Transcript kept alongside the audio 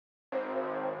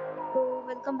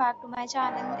welcome back to my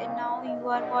channel. And now you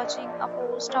are watching a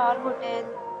 4-star hotel.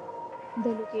 The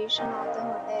location of the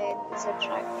hotel is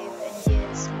attractive and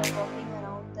guests love walking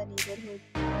around the neighborhood.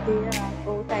 There are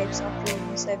 4 types of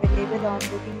rooms available on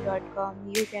booking.com.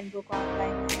 You can book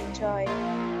online and enjoy.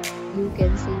 You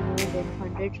can see more than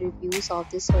 100 reviews of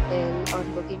this hotel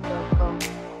on booking.com.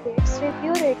 Its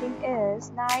review rating is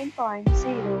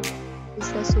 9.0.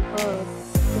 It's a superb.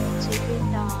 The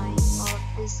check-in time of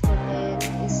this hotel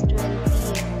is 12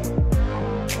 p.m.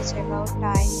 The checkout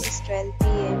time is 12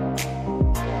 p.m.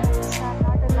 Pets are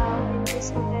not allowed in this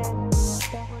hotel.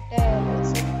 The hotel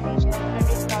accepts major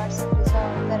credit cards and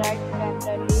reserves the right to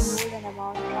temporarily hold an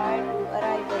amount prior to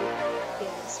arrival.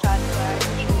 Guests are required to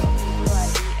show a video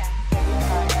ID and credit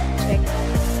card at check-in.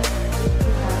 If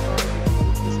you have already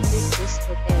visited this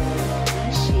hotel,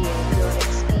 please share your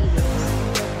experience in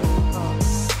the comment box.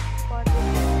 For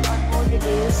booking or more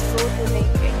details, go to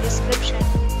link in description.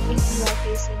 If you are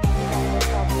facing any kind of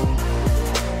problem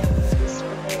in this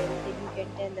hotel, then you can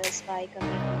tell us by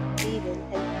commenting. We will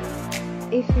help you.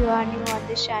 If you are new on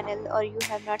this channel or you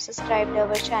have not subscribed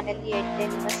our channel yet,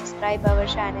 then you must subscribe our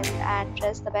channel and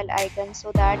press the bell icon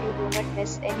so that you do not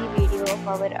miss any video of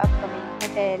our upcoming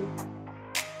hotel.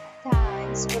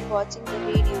 Thanks for watching the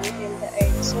video till the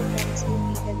end. So friends, we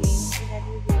meet again in a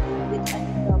new video with a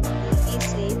new property. Be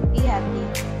safe, be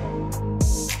happy.